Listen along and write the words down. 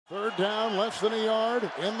down, less than a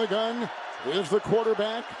yard. In the gun is the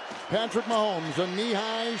quarterback, Patrick Mahomes. A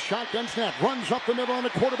knee-high shotgun snap. Runs up the middle on the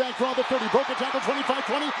quarterback draw the 30. Broke a tackle,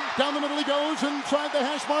 25-20. Down the middle he goes, inside the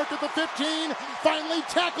hash mark at the 15. Finally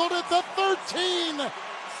tackled at the 13.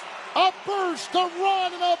 A burst, a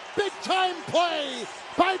run, and a big-time play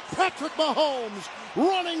by Patrick Mahomes.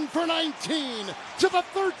 Running for 19 to the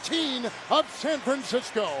 13 of San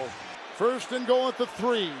Francisco. First and goal at the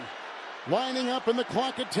 3. Lining up in the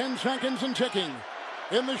clock at 10 seconds and ticking.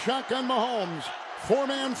 In the shotgun, Mahomes.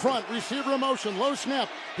 4-man front, receiver in motion, low snap.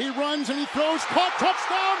 He runs and he throws, caught,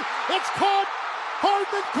 touchdown. It's caught.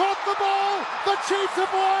 Harlan caught the ball. The Chiefs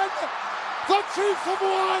have won. The Chiefs have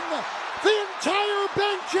won. The entire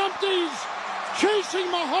bench empties. Chasing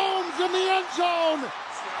Mahomes in the end zone.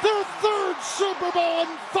 Their third Super Bowl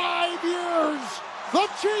in 5 years. The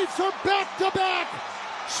Chiefs are back-to-back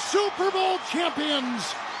Super Bowl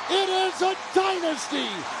champions. It is a dynasty.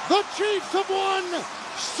 The Chiefs have won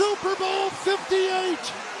Super Bowl 58.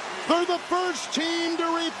 They're the first team to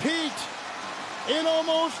repeat in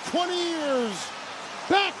almost 20 years.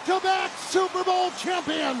 Back-to-back Super Bowl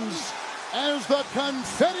champions. As the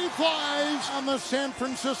confetti flies on the San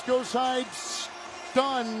Francisco side,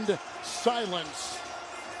 stunned silence.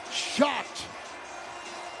 Shocked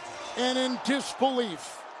and in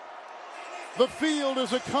disbelief. The field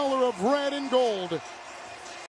is a color of red and gold.